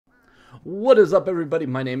What is up, everybody?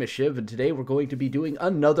 My name is Shiv, and today we're going to be doing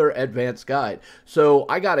another advanced guide. So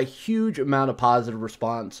I got a huge amount of positive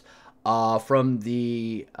response from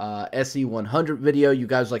the SE100 video. You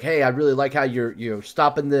guys like, hey, I really like how you're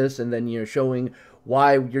stopping this, and then you're showing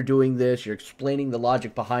why you're doing this. You're explaining the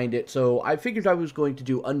logic behind it. So I figured I was going to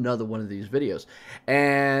do another one of these videos,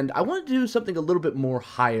 and I wanted to do something a little bit more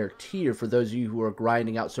higher tier for those of you who are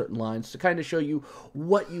grinding out certain lines to kind of show you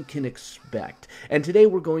what you can expect. And today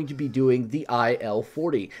we're going to be doing the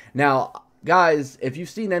IL-40. Now, guys, if you've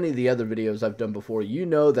seen any of the other videos I've done before, you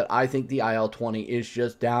know that I think the IL-20 is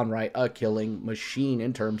just downright a killing machine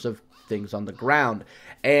in terms of things on the ground.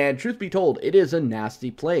 And truth be told, it is a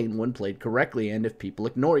nasty plane when played correctly and if people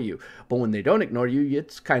ignore you. But when they don't ignore you,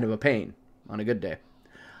 it's kind of a pain on a good day.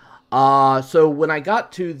 So when I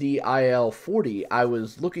got to the IL-40, I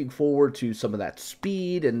was looking forward to some of that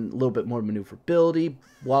speed and a little bit more maneuverability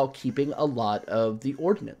while keeping a lot of the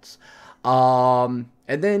ordnance. And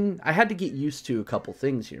then I had to get used to a couple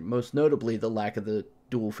things here, most notably the lack of the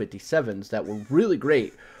dual 57s that were really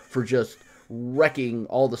great for just wrecking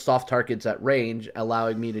all the soft targets at range,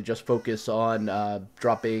 allowing me to just focus on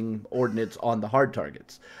dropping ordnance on the hard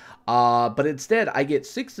targets. But instead, I get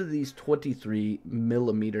 6 of these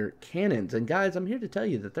 23mm cannons. And guys, I'm here to tell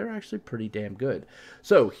you that they're actually pretty damn good.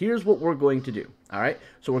 So here's what we're going to do. All right.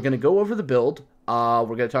 So we're going to go over the build. We're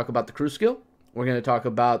going to talk about the crew skill. We're going to talk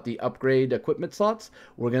about the upgrade equipment slots.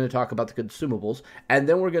 We're going to talk about the consumables. And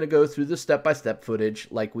then we're going to go through the step-by-step footage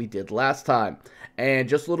like we did last time. And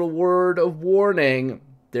just a little word of warning,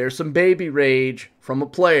 there's some baby rage from a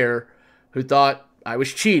player who thought I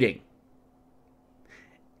was cheating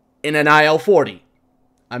in an IL-40.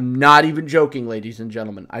 I'm not even joking, ladies and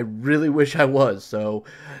gentlemen. I really wish I was, so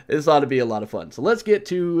this ought to be a lot of fun. So let's get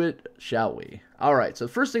to it, shall we? Alright, so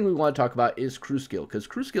the first thing we want to talk about is crew skill, because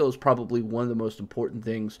crew skill is probably one of the most important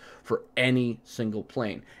things for any single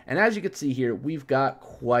plane. And as you can see here, we've got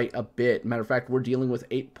quite a bit. Matter of fact, we're dealing with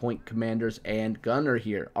 8-point commanders and gunner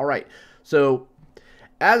here. Alright, so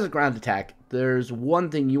as a ground attack, there's one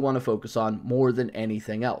thing you want to focus on more than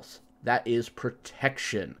anything else. That is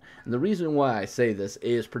protection. And the reason why I say this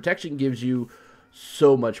is protection gives you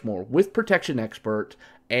so much more. With Protection Expert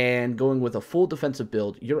and going with a full defensive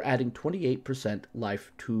build, you're adding 28%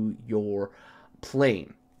 life to your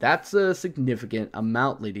plane. That's a significant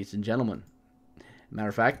amount, ladies and gentlemen. Matter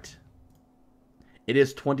of fact, it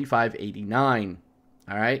is 2589.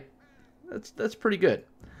 All right? That's pretty good.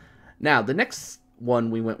 Now, the next one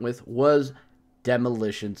we went with was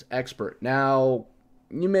Demolitions Expert. Now,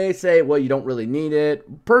 you may say, well, you don't really need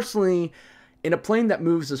it. Personally, in a plane that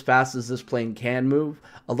moves as fast as this plane can move,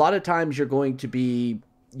 a lot of times you're going to be,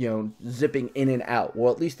 zipping in and out. Well,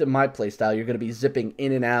 at least in my playstyle, you're going to be zipping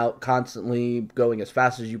in and out, constantly going as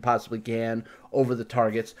fast as you possibly can over the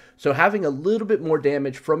targets. So having a little bit more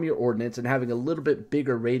damage from your ordnance and having a little bit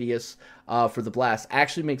bigger radius for the blast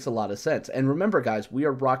actually makes a lot of sense. And remember, guys, we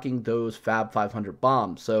are rocking those Fab 500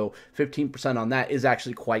 bombs, so 15% on that is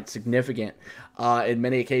actually quite significant. In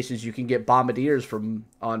many cases, you can get bombardiers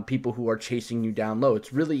on people who are chasing you down low.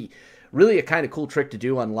 It's really a kind of cool trick to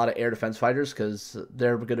do on a lot of air defense fighters because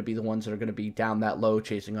they're going to be the ones that are going to be down that low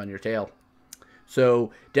chasing on your tail.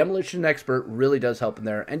 So Demolition Expert really does help in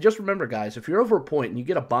there. And just remember, guys, if you're over a point and you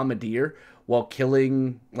get a bombardier while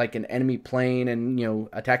killing like an enemy plane and,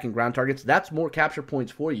 attacking ground targets, that's more capture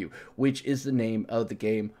points for you, which is the name of the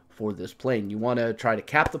game for this plane. You want to try to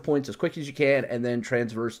cap the points as quick as you can and then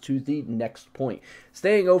transverse to the next point.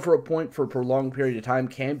 Staying over a point for a prolonged period of time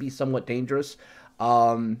can be somewhat dangerous.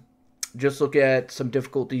 Just look at some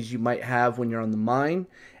difficulties you might have when you're on the mine,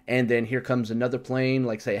 and then here comes another plane,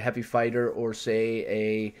 like say a heavy fighter or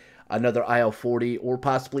say another IL-40 or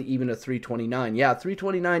possibly even a 329. Yeah,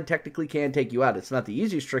 329 technically can take you out. It's not the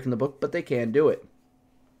easiest trick in the book, but they can do it.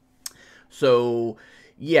 So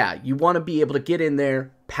yeah, you want to be able to get in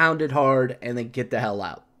there, pound it hard, and then get the hell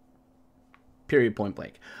out. Period, point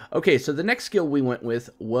blank. Okay, so the next skill we went with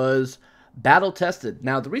was Battle Tested.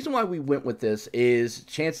 Now, the reason why we went with this is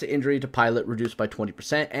chance to injury to pilot reduced by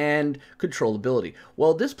 20% and controllability.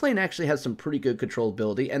 Well, this plane actually has some pretty good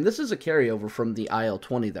controllability, and this is a carryover from the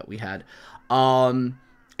IL-20 that we had.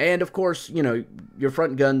 And of course, your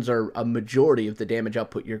front guns are a majority of the damage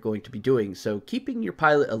output you're going to be doing, so keeping your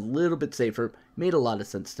pilot a little bit safer made a lot of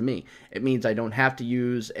sense to me. It means I don't have to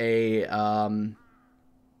use a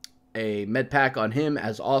med pack on him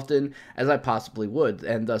as often as I possibly would,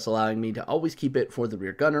 and thus allowing me to always keep it for the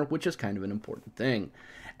rear gunner, which is kind of an important thing.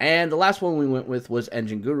 And the last one we went with was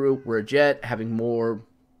Engine Guru. We're a jet, having more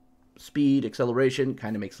speed, acceleration,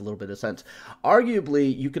 kind of makes a little bit of sense.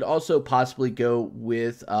 Arguably, you could also possibly go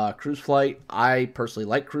with cruise flight. I personally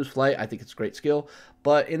like cruise flight. I think it's a great skill.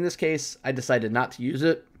 But in this case, I decided not to use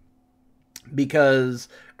it because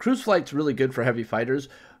cruise flight's really good for heavy fighters.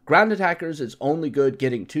 Ground attackers is only good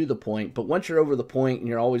getting to the point, but once you're over the point and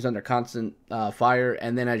you're always under constant fire,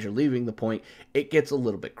 and then as you're leaving the point, it gets a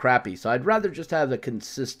little bit crappy. So I'd rather just have a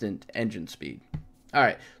consistent engine speed. All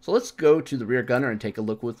right, so let's go to the rear gunner and take a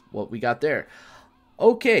look with what we got there.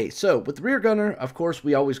 Okay, so with the rear gunner, of course,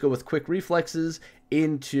 we always go with quick reflexes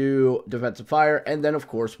into defensive fire, and then, of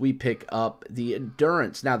course, we pick up the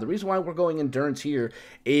endurance. Now, the reason why we're going endurance here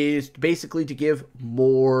is basically to give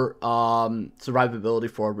more survivability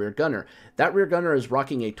for our rear gunner. That rear gunner is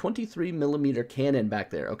rocking a 23mm cannon back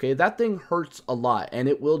there, okay? That thing hurts a lot, and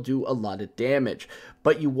it will do a lot of damage,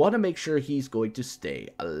 but you want to make sure he's going to stay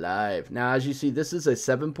alive. Now, as you see, this is a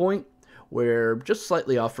 7-point. We're just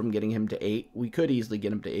slightly off from getting him to 8. We could easily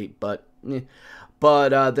get him to 8, but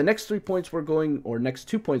the next 3 points we're going, or next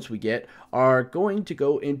 2 points we get, are going to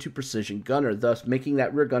go into precision gunner, thus making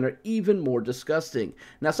that rear gunner even more disgusting.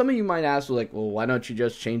 Now, some of you might ask, like, well, why don't you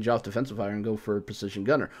just change off defensive fire and go for precision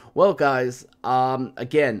gunner? Well, guys,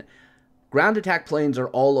 again, ground attack planes are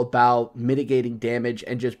all about mitigating damage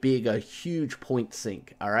and just being a huge point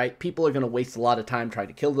sink, all right? People are going to waste a lot of time trying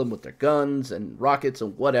to kill them with their guns and rockets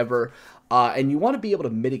and whatever, and you want to be able to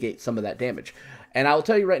mitigate some of that damage. And I'll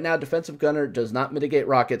tell you right now, defensive gunner does not mitigate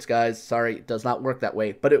rockets, guys. Sorry, it does not work that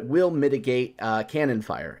way, but it will mitigate cannon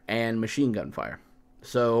fire and machine gun fire.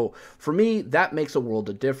 So for me, that makes a world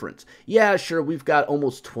of difference. Yeah, sure, we've got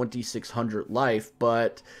almost 2,600 life,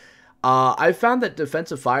 but I've found that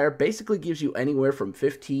defensive fire basically gives you anywhere from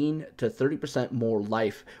 15 to 30% more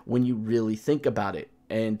life when you really think about it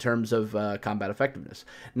in terms of combat effectiveness.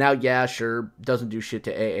 Now, yeah, sure, doesn't do shit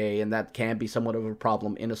to AA, and that can be somewhat of a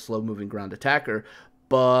problem in a slow-moving ground attacker,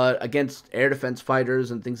 but against air defense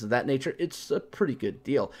fighters and things of that nature, it's a pretty good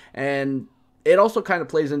deal. And it also kind of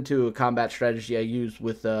plays into a combat strategy I use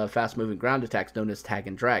with fast-moving ground attacks known as tag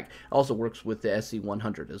and drag. It also works with the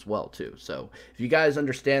SC-100 as well, too. So if you guys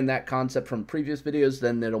understand that concept from previous videos,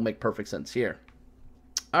 then it'll make perfect sense here.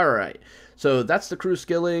 All right, so that's the crew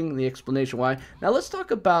skilling, the explanation why. Now let's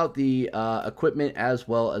talk about the equipment as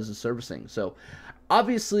well as the servicing. So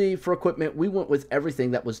obviously for equipment, we went with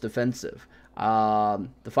everything that was defensive. The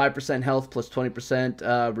 5% health plus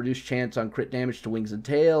 20% reduced chance on crit damage to wings and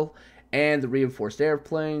tail, and the reinforced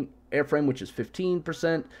airframe, which is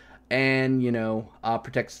 15%, and, you know,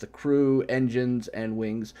 protects the crew, engines, and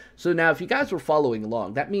wings. So now, if you guys were following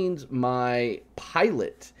along, that means my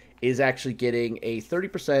pilot is actually getting a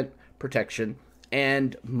 30% protection,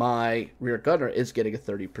 and my rear gunner is getting a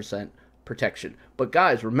 30% protection. But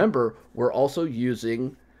guys, remember, we're also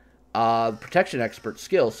using protection expert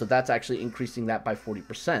skill, so that's actually increasing that by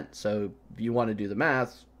 40%. So if you want to do the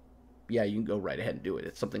math, yeah, you can go right ahead and do it.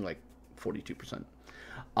 It's something like 42%.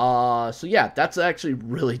 So yeah, that's actually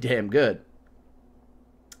really damn good.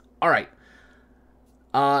 All right.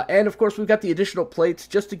 And of course, we've got the additional plates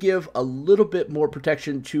just to give a little bit more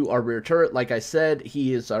protection to our rear turret. Like I said,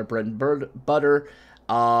 he is our bread and butter.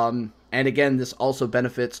 And again, this also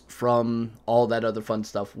benefits from all that other fun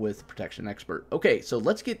stuff with Protection Expert. Okay, so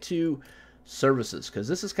let's get to services, because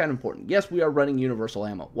this is kind of important. Yes, we are running universal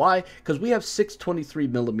ammo. Why? Because we have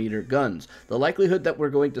 623mm guns. The likelihood that we're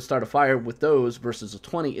going to start a fire with those versus a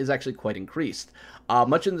 20 is actually quite increased.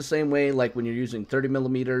 Much in the same way, like when you're using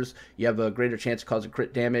 30mm, you have a greater chance of causing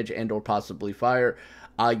crit damage and or possibly fire.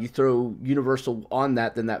 You throw universal on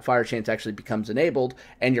that, then that fire chance actually becomes enabled,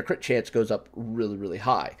 and your crit chance goes up really, really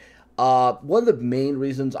high. One of the main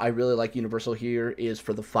reasons I really like universal here is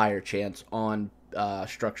for the fire chance on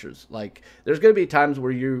structures. Like, there's going to be times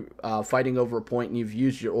where you're fighting over a point and you've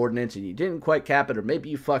used your ordnance and you didn't quite cap it, or maybe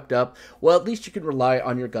you fucked up. Well, at least you can rely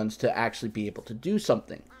on your guns to actually be able to do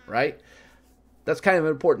something, right? That's kind of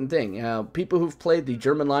an important thing. People who've played the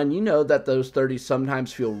German line, you know that those 30s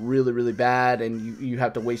sometimes feel really, really bad, and you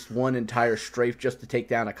have to waste one entire strafe just to take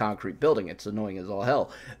down a concrete building. It's annoying as all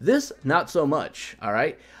hell. This, not so much, all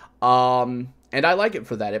right? And I like it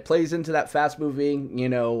for that. It plays into that fast-moving,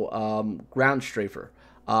 ground strafer.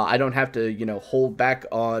 I don't have to, hold back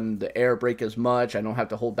on the air brake as much. I don't have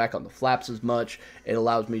to hold back on the flaps as much. It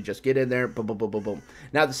allows me to just get in there, boom, boom, boom, boom, boom.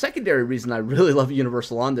 Now, the secondary reason I really love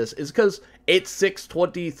Universal on this is because it's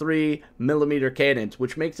 623mm cannons,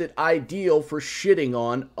 which makes it ideal for shitting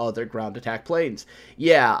on other ground attack planes.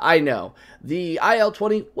 Yeah, I know. The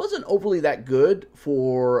IL-40 wasn't overly that good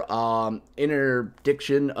for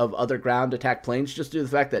interdiction of other ground attack planes, just due to the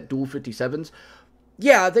fact that dual 57s,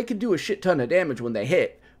 yeah, they can do a shit ton of damage when they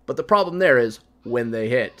hit, but the problem there is when they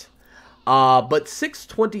hit. But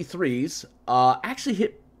 623s actually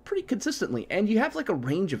hit pretty consistently, and you have like a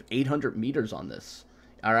range of 800 meters on this.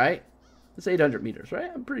 All right, it's 800 meters,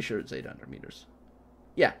 right? I'm pretty sure it's 800 meters.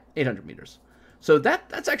 Yeah, 800 meters. So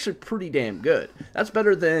that's actually pretty damn good. That's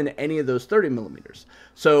better than any of those 30 millimeters.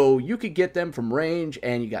 So you could get them from range,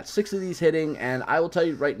 and you got 6 of these hitting, and I will tell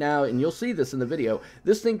you right now, and you'll see this in the video,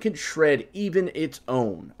 this thing can shred even its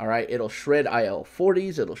own, all right? It'll shred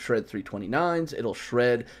IL-40s, it'll shred 329s, it'll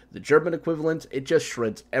shred the German equivalents. It just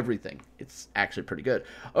shreds everything. It's actually pretty good.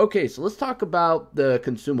 Okay, so let's talk about the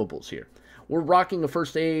consumables here. We're rocking a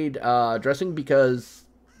first aid dressing because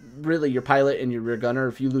really your pilot and your rear gunner,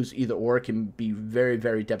 if you lose either or, it can be very,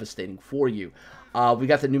 very devastating for you. We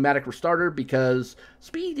got the pneumatic restarter because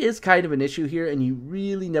speed is kind of an issue here, and you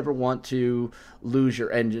really never want to lose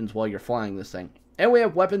your engines while you're flying this thing. And we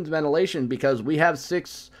have weapons ventilation because we have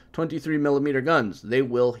 6 23mm guns. They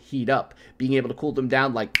will heat up. Being able to cool them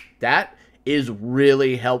down like that is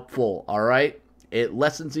really helpful, all right? It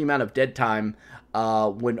lessens the amount of dead time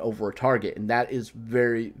when over a target, and that is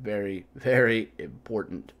very, very, very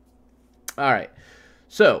important. All right,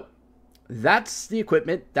 so that's the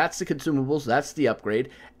equipment, that's the consumables, that's the upgrade,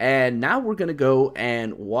 and now we're going to go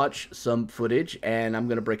and watch some footage, and I'm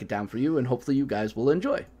going to break it down for you, and hopefully you guys will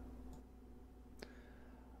enjoy.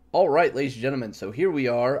 All right, ladies and gentlemen, so here we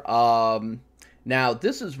are. Now,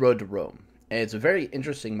 this is Road to Rome. And it's a very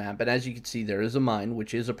interesting map, and as you can see, there is a mine,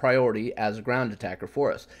 which is a priority as a ground attacker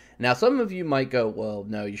for us. Now, some of you might go, well,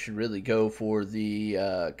 no, you should really go for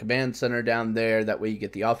the command center down there. That way you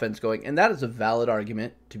get the offense going, and that is a valid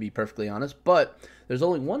argument, to be perfectly honest. But there's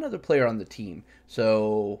only one other player on the team,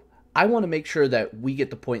 so I want to make sure that we get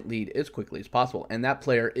the point lead as quickly as possible, and that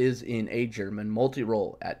player is in a German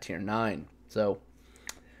multi-role at Tier 9. So,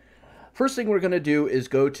 first thing we're going to do is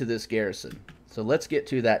go to this garrison. So let's get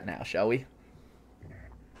to that now, shall we?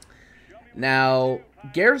 Now,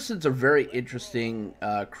 garrisons are very interesting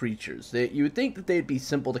creatures. You would think that they'd be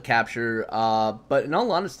simple to capture, but in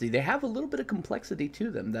all honesty, they have a little bit of complexity to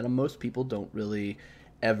them that most people don't really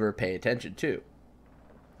ever pay attention to.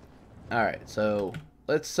 Alright, so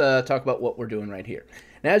let's talk about what we're doing right here.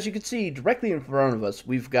 Now, as you can see, directly in front of us,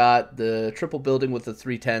 we've got the triple building with the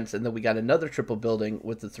 3 tents, and then we got another triple building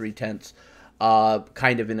with the 3 tents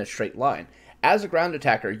kind of in a straight line. As a ground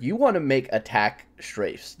attacker, you want to make attack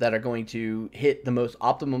strafes that are going to hit the most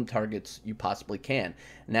optimum targets you possibly can.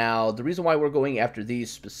 Now, the reason why we're going after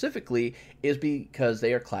these specifically is because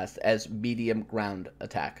they are classed as medium ground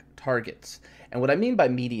attack targets. And what I mean by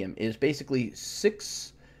medium is basically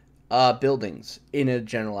 6 buildings in a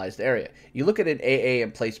generalized area. You look at an AA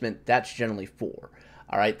emplacement, that's generally 4.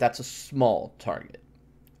 All right, that's a small target.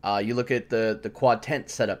 You look at the quad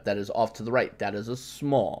tent setup that is off to the right, that is a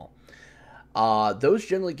small. Those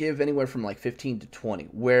generally give anywhere from like 15 to 20,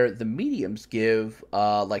 where the mediums give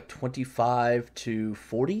like 25 to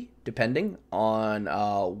 40, depending on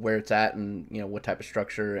where it's at and what type of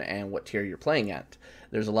structure and what tier you're playing at.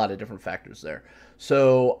 There's a lot of different factors there.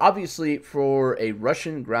 So obviously, for a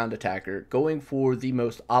Russian ground attacker, going for the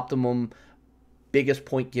most optimum, biggest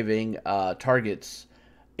point giving targets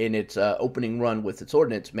in its opening run with its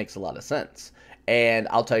ordnance makes a lot of sense. And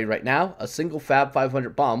I'll tell you right now, a single Fab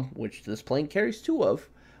 500 bomb, which this plane carries 2 of,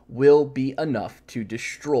 will be enough to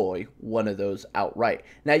destroy one of those outright.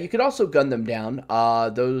 Now, you could also gun them down.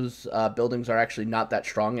 Those buildings are actually not that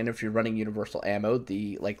strong, and if you're running universal ammo,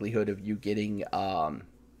 the likelihood of you getting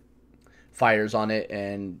fires on it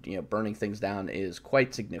and burning things down is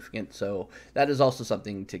quite significant. So that is also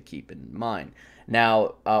something to keep in mind.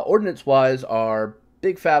 Now, ordnance-wise, our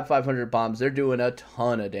big Fab 500 bombs, they're doing a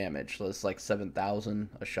ton of damage. So it's like 7,000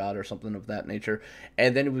 a shot or something of that nature.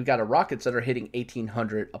 And then we've got our rockets that are hitting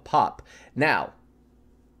 1,800 a pop. Now,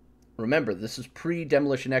 remember, this is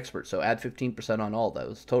pre-demolition expert, so add 15% on all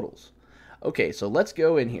those totals. Okay, so let's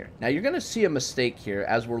go in here. Now, you're going to see a mistake here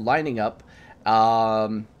as we're lining up.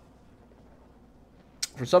 For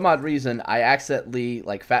some odd reason, I accidentally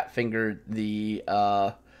fat-fingered the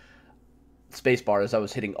space bar as I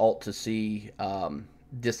was hitting Alt to see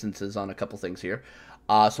distances on a couple things here.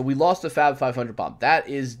 So we lost the Fab 500 bomb. That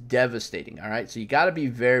is devastating, all right? So you got to be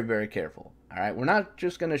very, very careful, all right? We're not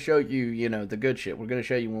just going to show you, the good shit. We're going to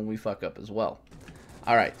show you when we fuck up as well.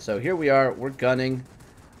 All right, so here we are. We're gunning.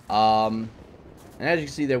 And as you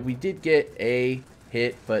can see there, we did get a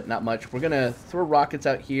hit, but not much. We're going to throw rockets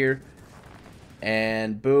out here.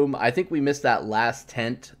 And boom, I think we missed that last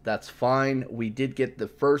tent. That's fine. We did get the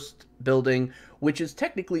first building, which is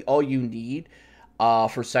technically all you need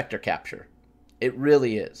for sector capture. It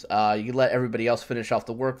really is. You can let everybody else finish off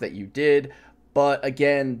the work that you did, But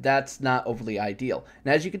again, that's not overly ideal.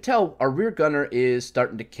 Now, as you can tell, our rear gunner is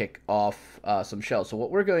starting to kick off some shells. So what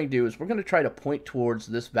we're going to do is we're going to try to point towards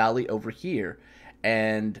this valley over here,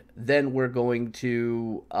 and then we're going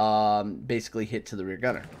to basically hit to the rear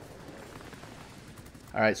gunner.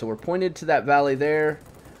 All right, so we're pointed to that valley there.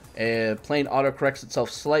 Plane autocorrects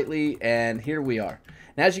itself slightly, and here we are.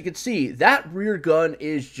 Now, as you can see, that rear gun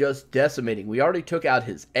is just decimating. We already took out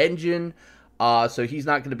his engine. So he's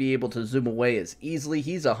not going to be able to zoom away as easily.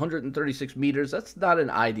 He's 136 meters. That's not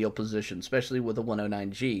an ideal position, especially with a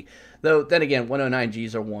 109G. Though, then again,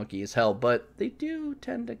 109Gs are wonky as hell, but they do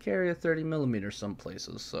tend to carry a 30 millimeter some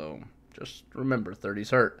places. So just remember,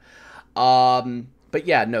 30s hurt. But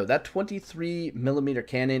yeah, no, that 23 millimeter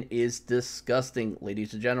cannon is disgusting,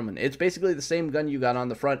 ladies and gentlemen. It's basically the same gun you got on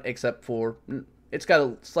the front, except for it's got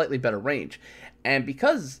a slightly better range. And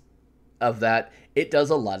because of that, it does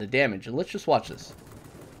a lot of damage. And let's just watch this.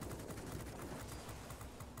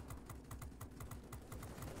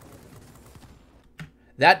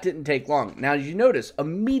 That didn't take long. Now, as you notice,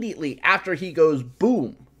 immediately after he goes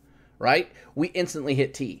boom, right, we instantly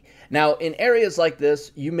hit T. Now, in areas like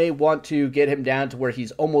this, you may want to get him down to where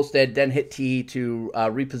he's almost dead, then hit T to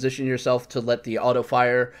reposition yourself to let the auto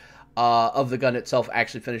fire of the gun itself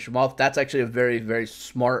actually finish him off. That's actually a very, very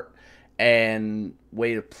smart and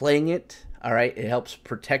way of playing it. All right, it helps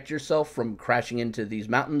protect yourself from crashing into these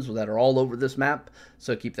mountains that are all over this map,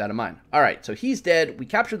 so keep that in mind. All right, so he's dead. We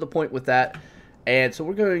captured the point with that, and so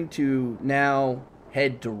we're going to now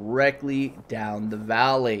head directly down the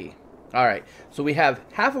valley. All right, so we have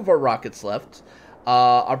half of our rockets left.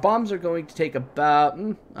 Our bombs are going to take about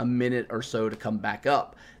a minute or so to come back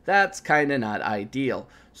up. That's kind of not ideal.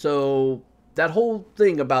 So that whole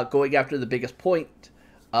thing about going after the biggest point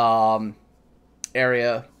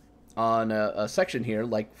area on a section here,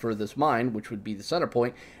 like for this mine, which would be the center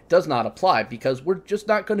point, does not apply because we're just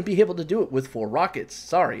not going to be able to do it with 4 rockets.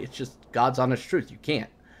 Sorry, it's just God's honest truth. You can't.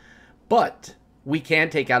 But we can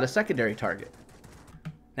take out a secondary target.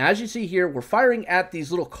 Now, as you see here, we're firing at these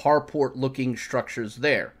little carport looking structures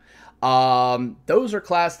there. Those are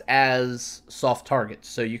classed as soft targets,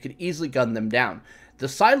 so you can easily gun them down. The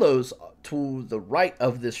silos to the right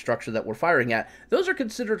of this structure that we're firing at, those are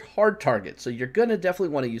considered hard targets, so you're going to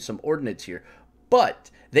definitely want to use some ordnance here. But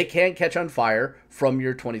they can catch on fire from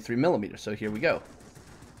your 23 millimeter, so here we go.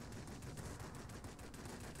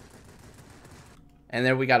 And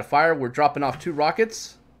there we got a fire. We're dropping off 2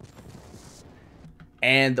 rockets.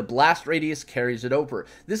 And the blast radius carries it over.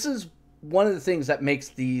 This is one of the things that makes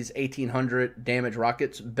these 1800 damage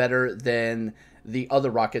rockets better than the other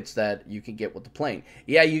rockets that you can get with the plane.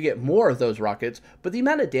 Yeah, you get more of those rockets, but the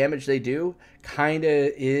amount of damage they do kind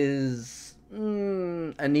of is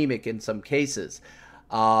anemic in some cases.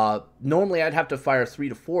 Normally I'd have to fire 3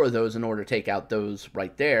 to 4 of those in order to take out those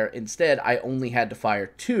right there. Instead, I only had to fire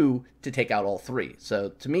 2 to take out all 3. So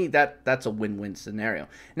to me, that's a win-win scenario.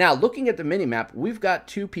 Now, looking at the minimap, we've got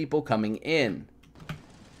 2 people coming in.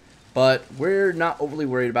 But we're not overly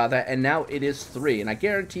worried about that, and now it is 3. And I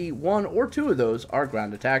guarantee 1 or 2 of those are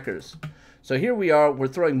ground attackers. So here we are, we're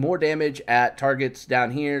throwing more damage at targets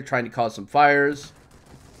down here, trying to cause some fires.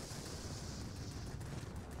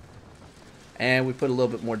 And we put a little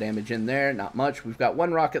bit more damage in there, not much. We've got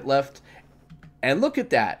 1 rocket left. And look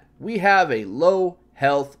at that. We have a low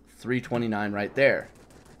health 329 right there.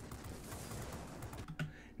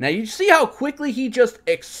 Now you see how quickly he just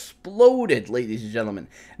exploded, ladies and gentlemen.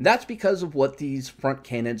 And that's because of what these front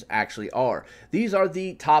cannons actually are. These are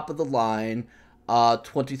the top of the line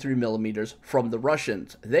 23 millimeters from the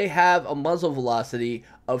Russians. They have a muzzle velocity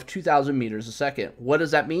of 2,000 meters a second. What does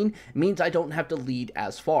that mean? It means I don't have to lead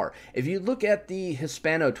as far. If you look at the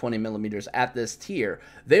Hispano 20 millimeters at this tier,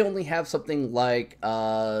 they only have something like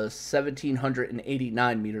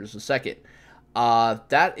 1,789 meters a second.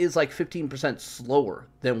 That is like 15% slower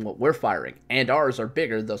than what we're firing, and ours are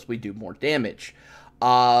bigger, thus we do more damage.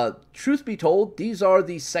 Truth be told, these are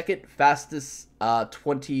the second fastest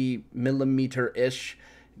 20 millimeter-ish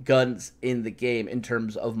guns in the game in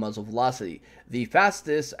terms of muzzle velocity. The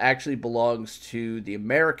fastest actually belongs to the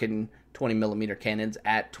American 20 millimeter cannons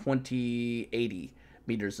at 2080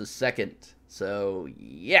 meters a second. So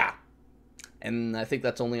yeah, and I think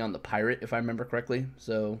that's only on the Pirate if I remember correctly.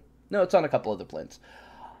 So no, it's on a couple other planes.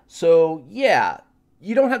 So yeah,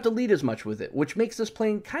 you don't have to lead as much with it, which makes this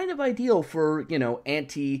plane kind of ideal for, you know,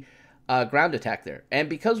 anti-ground attack there. And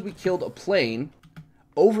because we killed a plane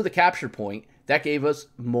over the capture point, that gave us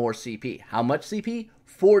more CP. How much CP?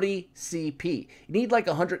 40 CP. You need like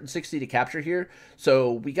 160 to capture here.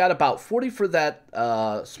 So we got about 40 for that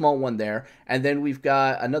small one there. And then we've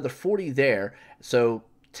got another 40 there. So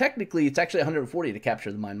technically, it's actually 140 to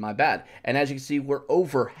capture the mine. My bad. And as you can see, we're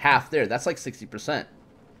over half there. That's like 60%.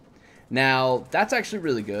 Now, that's actually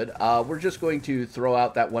really good. We're just going to throw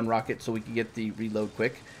out that one rocket so we can get the reload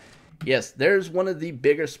quick. Yes, there's one of the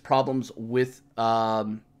biggest problems with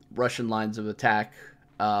Russian lines of attack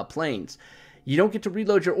planes. You don't get to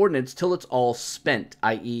reload your ordnance till it's all spent,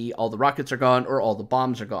 i.e. all the rockets are gone or all the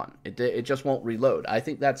bombs are gone. It just won't reload. I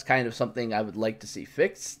think that's kind of something I would like to see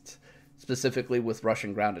fixed, specifically with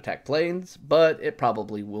Russian ground attack planes, but it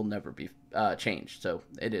probably will never be changed, so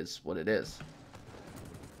it is what it is.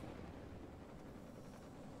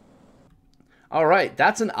 Alright,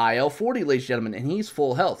 that's an IL-40, ladies and gentlemen, and he's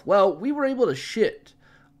full health. Well, we were able to shit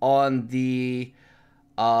on the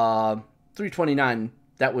 329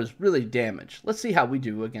 that was really damaged. Let's see how we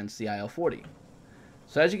do against the IL-40.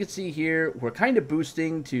 So as you can see here, we're kind of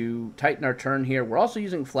boosting to tighten our turn here. We're also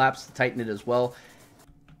using flaps to tighten it as well.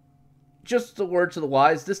 Just a word to the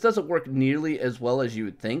wise, this doesn't work nearly as well as you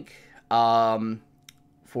would think.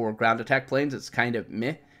 For ground attack planes, it's kind of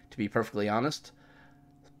meh, to be perfectly honest.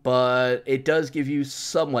 But it does give you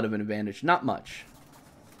somewhat of an advantage. Not much.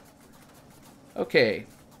 Okay,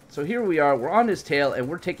 so here we are. We're on his tail, and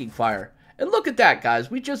we're taking fire. And look at that, guys.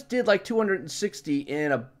 We just did like 260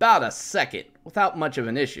 in about a second without much of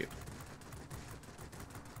an issue.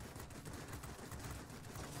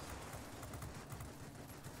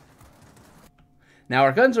 Now,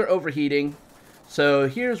 our guns are overheating. So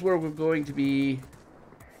here's where we're going to be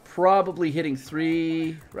probably hitting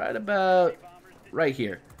 3 right about right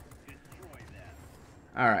here.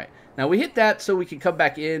 Alright, now we hit that so we can come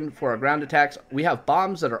back in for our ground attacks. We have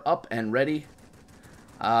bombs that are up and ready.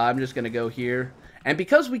 I'm just going to go here. And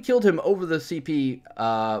because we killed him over the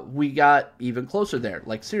CP, we got even closer there.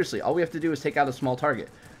 Like, seriously, all we have to do is take out a small target.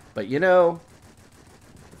 But, you know,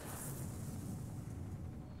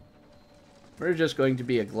 we're just going to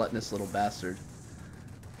be a gluttonous little bastard.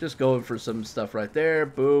 Just going for some stuff right there.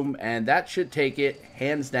 Boom. And that should take it,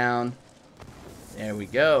 hands down. There we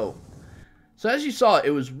go. So as you saw,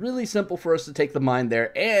 it was really simple for us to take the mine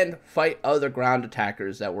there and fight other ground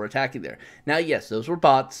attackers that were attacking there. Now, yes, those were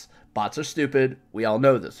bots. Bots are stupid. We all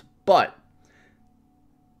know this. But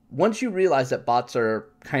once you realize that bots are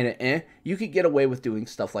kind of you could get away with doing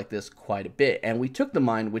stuff like this quite a bit. And we took the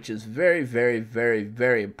mine, which is very, very, very,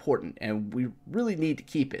 very important. And we really need to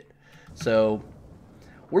keep it. So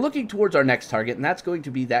we're looking towards our next target, and that's going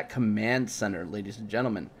to be that command center, ladies and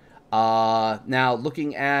gentlemen. Now,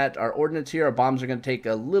 looking at our ordnance here, our bombs are going to take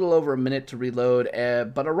a little over a minute to reload,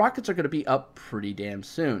 but our rockets are going to be up pretty damn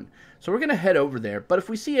soon. So we're going to head over there, but if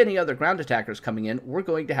we see any other ground attackers coming in, we're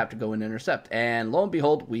going to have to go and intercept, and lo and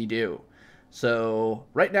behold, we do. So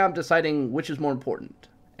right now I'm deciding which is more important,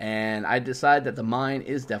 and I decide that the mine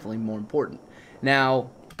is definitely more important.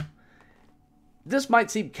 Now, this might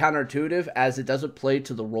seem counterintuitive as it doesn't play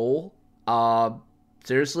to the role.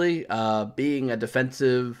 Seriously, being a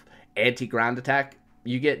defensive anti-ground attack,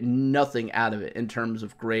 you get nothing out of it in terms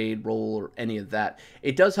of grade, roll, or any of that.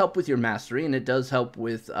 It does help with your mastery, and it does help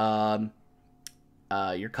with your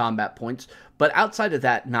combat points, but outside of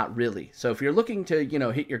that, not really. So if you're looking to, you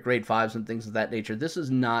know, hit your grade 5s and things of that nature, this is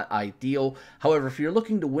not ideal. However, if you're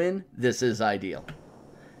looking to win, this is ideal.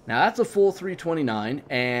 Now, that's a full 329,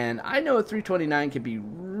 and I know a 329 can be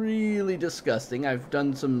really disgusting. I've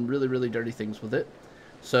done some really, really dirty things with it.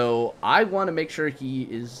 So I want to make sure he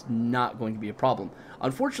is not going to be a problem.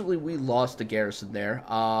 Unfortunately, we lost a garrison there.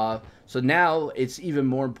 So now it's even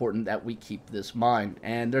more important that we keep this mine.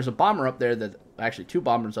 And there's a bomber up there that, actually 2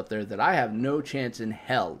 bombers up there that I have no chance in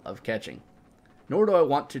hell of catching. Nor do I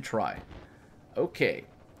want to try. Okay.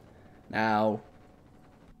 Now,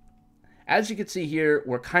 as you can see here,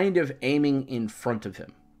 we're kind of aiming in front of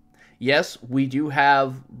him. Yes, we do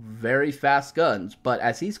have very fast guns, but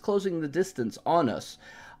as he's closing the distance on us,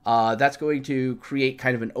 that's going to create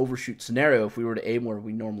kind of an overshoot scenario if we were to aim where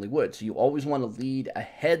we normally would. So you always want to lead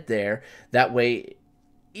ahead there. That way,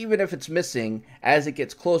 even if it's missing, as it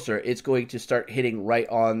gets closer, it's going to start hitting right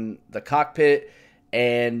on the cockpit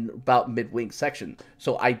and about mid-wing section.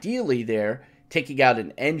 So ideally there, taking out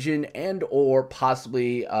an engine and or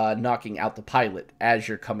possibly knocking out the pilot as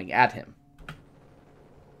you're coming at him.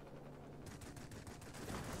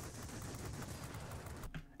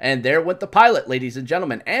 And there went the pilot, ladies and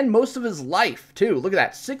gentlemen, and most of his life, too. Look at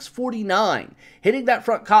that, 649. Hitting that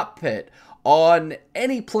front cockpit on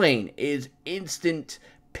any plane is instant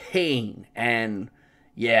pain, and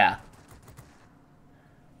yeah.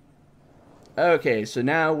 Okay, so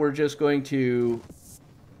now we're just going to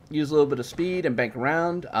use a little bit of speed and bank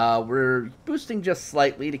around. We're boosting just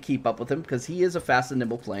slightly to keep up with him because he is a fast and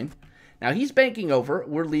nimble plane. Now he's banking over.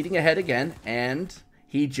 We're leading ahead again, and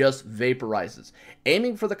he just vaporizes.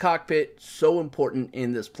 Aiming for the cockpit, so important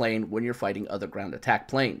in this plane when you're fighting other ground attack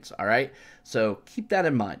planes, alright? So keep that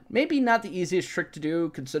in mind. Maybe not the easiest trick to do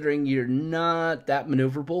considering you're not that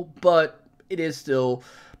maneuverable, but it is still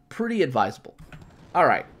pretty advisable.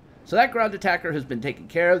 Alright, so that ground attacker has been taken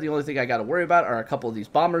care of. The only thing I got to worry about are a couple of these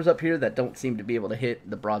bombers up here that don't seem to be able to hit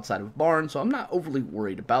the broadside of a barn, so I'm not overly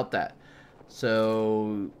worried about that.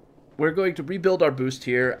 So we're going to rebuild our boost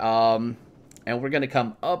here, and we're going to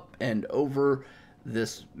come up and over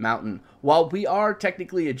this mountain. While we are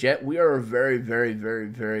technically a jet, we are a very, very, very,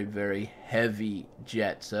 very, very heavy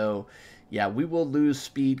jet. So, yeah, we will lose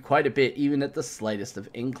speed quite a bit, even at the slightest of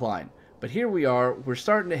incline. But here we are. We're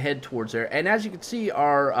starting to head towards there. And as you can see,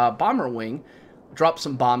 our bomber wing dropped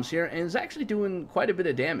some bombs here and is actually doing quite a bit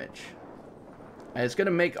of damage. And it's going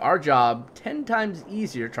to make our job 10 times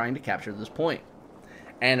easier trying to capture this point.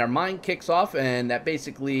 And our mine kicks off, and that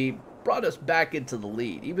basically brought us back into the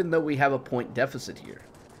lead, even though we have a point deficit here.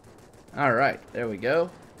 Alright, there we go.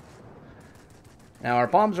 Now our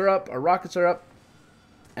bombs are up, our rockets are up,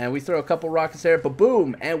 and we throw a couple rockets there,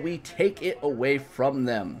 ba-boom, and we take it away from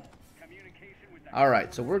them.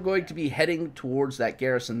 Alright, so we're going to be heading towards that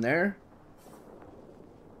garrison there.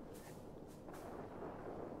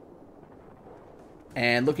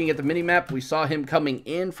 And looking at the mini-map, we saw him coming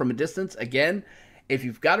in from a distance. Again, if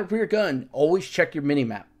you've got a rear gun, always check your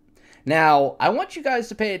mini-map. Now, I want you guys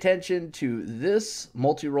to pay attention to this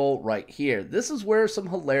multi-roll right here. This is where some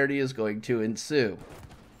hilarity is going to ensue.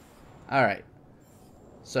 Alright.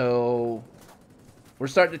 So, we're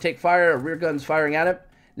starting to take fire. Our rear gun's firing at him.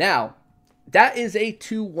 Now, that is a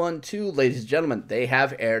 2-1-2, ladies and gentlemen. They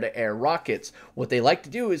have air-to-air rockets. What they like to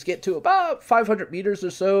do is get to about 500 meters or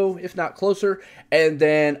so, if not closer, and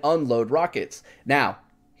then unload rockets. Now,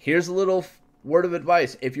 here's a little word of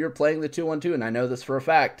advice. If you're playing the 2-1-2, and I know this for a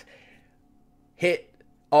fact, hit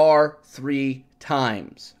R 3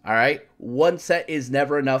 times, all right? One set is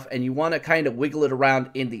never enough, and you want to kind of wiggle it around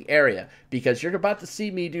in the area because you're about to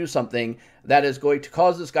see me do something that is going to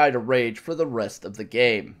cause this guy to rage for the rest of the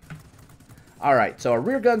game. All right, so our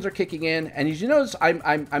rear guns are kicking in, and as you notice,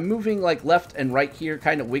 I'm moving like left and right here,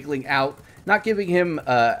 kind of wiggling out, not giving him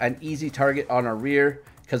an easy target on our rear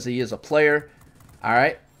because he is a player. All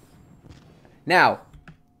right. Now,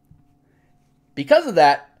 because of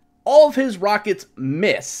that, all of his rockets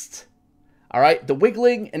missed. All right, the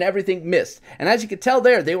wiggling and everything missed. And as you can tell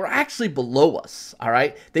there, they were actually below us. All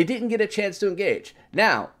right, they didn't get a chance to engage.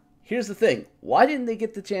 Now, here's the thing. Why didn't they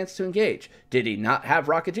get the chance to engage? Did he not have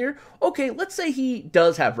Rocketeer? Okay, let's say he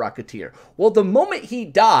does have Rocketeer. Well, the moment he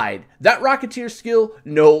died, that Rocketeer skill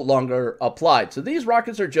no longer applied. So these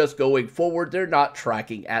rockets are just going forward. They're not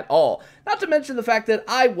tracking at all. Not to mention the fact that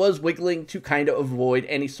I was wiggling to kind of avoid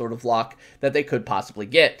any sort of lock that they could possibly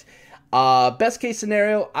get. Best case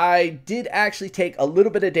scenario, I did actually take a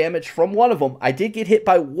little bit of damage from one of them. I did get hit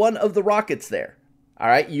by one of the rockets there.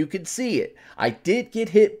 Alright, you can see it. I did get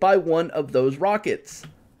hit by one of those rockets,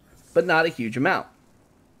 but not a huge amount.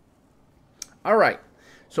 Alright,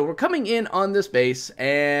 so we're coming in on this base,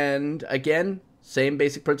 and again, same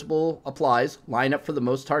basic principle applies. Line up for the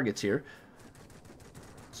most targets here.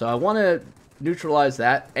 So I want to neutralize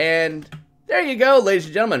that, and there you go, ladies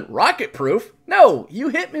and gentlemen. Rocket proof? No, you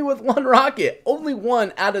hit me with one rocket. Only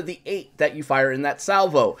one out of the 8 that you fire in that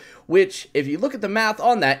salvo, which, if you look at the math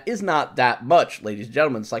on that, is not that much, ladies and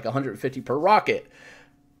gentlemen. It's like 150 per rocket.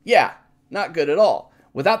 Yeah, not good at all.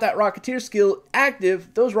 Without that Rocketeer skill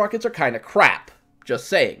active, those rockets are kind of crap. Just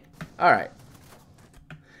saying. All right.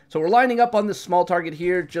 So we're lining up on this small target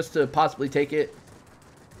here just to possibly take it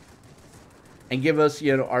and give us,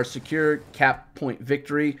 you know, our secure cap point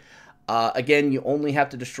victory. Again, you only have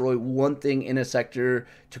to destroy one thing in a sector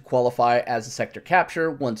to qualify as a sector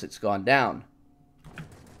capture once it's gone down.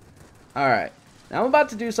 Alright, now I'm about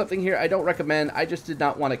to do something here I don't recommend. I just did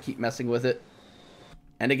not want to keep messing with it.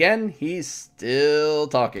 And again, he's still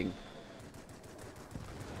talking.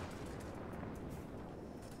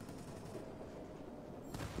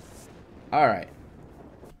 Alright.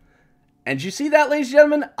 And you see that, ladies and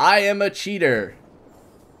gentlemen? I am a cheater.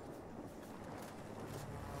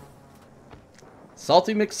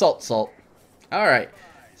 Salty McSalt Salt. Alright.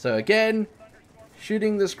 So again,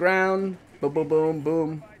 shooting this ground. Boom, boom, boom,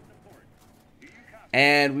 boom.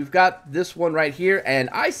 And we've got this one right here. And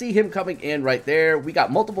I see him coming in right there. We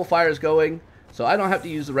got multiple fires going. So I don't have to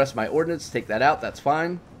use the rest of my ordnance to take that out. That's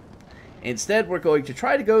fine. Instead, we're going to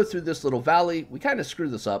try to go through this little valley. We kind of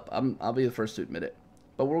screwed this up. I'll be the first to admit it.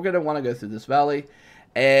 But we're going to want to go through this valley.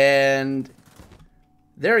 And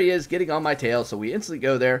there he is, getting on my tail, so we instantly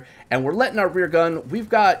go there, and we're letting our rear gun. We've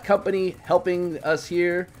got company helping us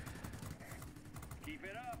here.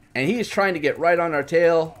 And he is trying to get right on our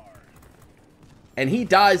tail. And he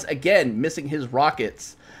dies again, missing his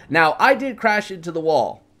rockets. Now, I did crash into the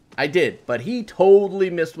wall. I did, but he totally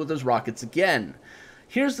missed with his rockets again.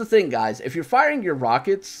 Here's the thing, guys. If you're firing your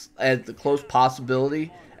rockets at the close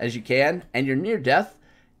possibility as you can, and you're near death,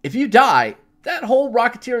 if you die, that whole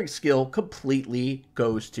rocketeering skill completely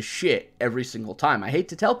goes to shit every single time. I hate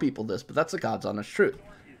to tell people this, but that's the God's honest truth.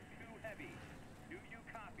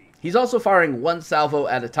 He's also firing one salvo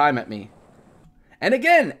at a time at me. And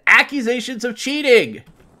again, accusations of cheating.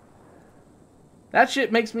 That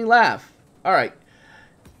shit makes me laugh. Alright.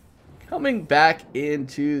 Coming back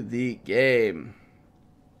into the game.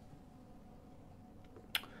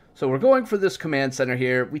 So we're going for this command center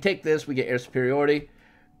here. We take this, we get air superiority.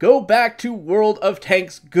 Go back to World of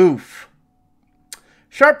Tanks goof.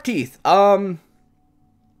 Sharp Teeth. I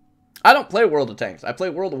don't play World of Tanks. I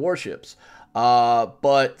play World of Warships.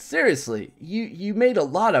 But seriously, you made a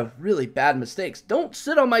lot of really bad mistakes. Don't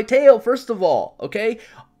sit on my tail, first of all, okay?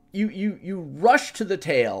 You rush to the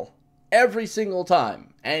tail every single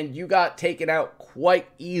time, and you got taken out quite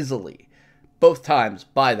easily both times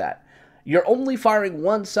by that. You're only firing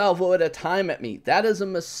one salvo at a time at me. That is a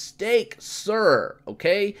mistake, sir,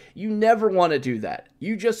 okay? You never want to do that.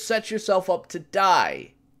 You just set yourself up to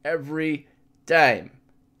die every time,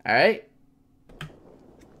 all right?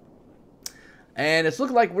 And it's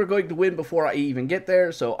looking like we're going to win before I even get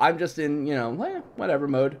there, so I'm just in, you know, whatever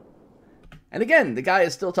mode. And again, the guy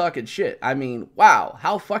is still talking shit. I mean, wow,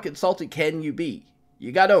 how fucking salty can you be?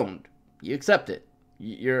 You got owned. You accept it.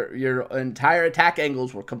 Your entire attack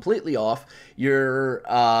angles were completely off. Your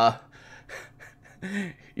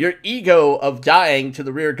ego of dying to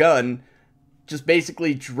the rear gun just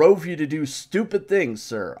basically drove you to do stupid things,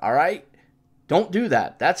 sir, all right? Don't do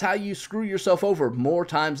that. That's how you screw yourself over more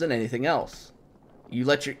times than anything else. You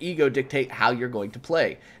let your ego dictate how you're going to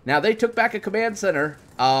play. Now, they took back a command center,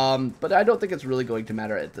 but I don't think it's really going to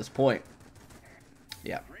matter at this point.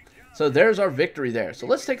 Yeah. So there's our victory there. So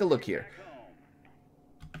let's take a look here.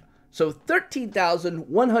 So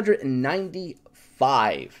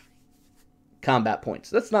 13,195 combat points.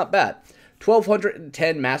 That's not bad.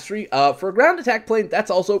 1,210 mastery. For a ground attack plane, that's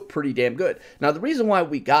also pretty damn good. Now, the reason why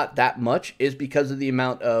we got that much is because of the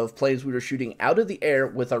amount of planes we were shooting out of the air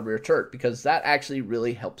with our rear turret, because that actually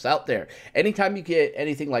really helps out there. Anytime you get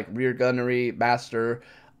anything like rear gunnery, master,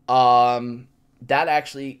 that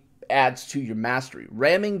actually adds to your mastery.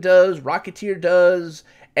 Ramming does, Rocketeer does.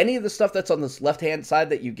 Any of the stuff that's on this left-hand side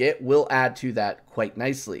that you get will add to that quite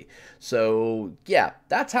nicely. So, yeah,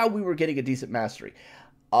 that's how we were getting a decent mastery.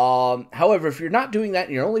 However, if you're not doing that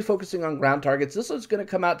and you're only focusing on ground targets, this one's going to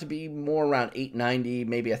come out to be more around 890,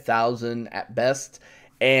 maybe 1,000 at best.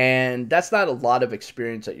 And that's not a lot of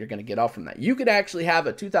experience that you're going to get off from that. You could actually have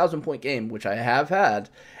a 2,000 point game, which I have had,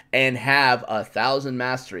 and have 1,000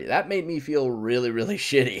 mastery. That made me feel really, really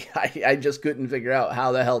shitty. I just couldn't figure out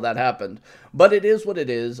how the hell that happened. But it is what it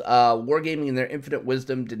is. Wargaming in their infinite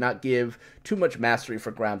wisdom did not give too much mastery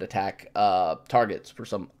for ground attack targets for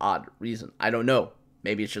some odd reason. I don't know.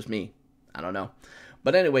 Maybe it's just me. I don't know.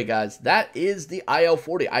 But anyway, guys, that is the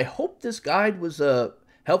IL-40. I hope this guide was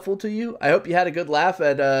helpful to you. I hope you had a good laugh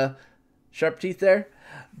at Sharp Teeth there.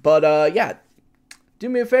 But yeah, do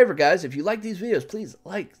me a favor, guys. If you like these videos, please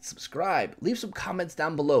like, subscribe, leave some comments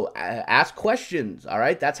down below. Ask questions, all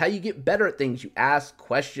right? That's how you get better at things. You ask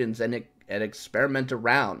questions and experiment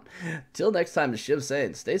around. Till next time, the Shiv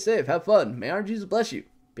saying, stay safe, have fun. May our Jesus bless you.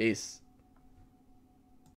 Peace.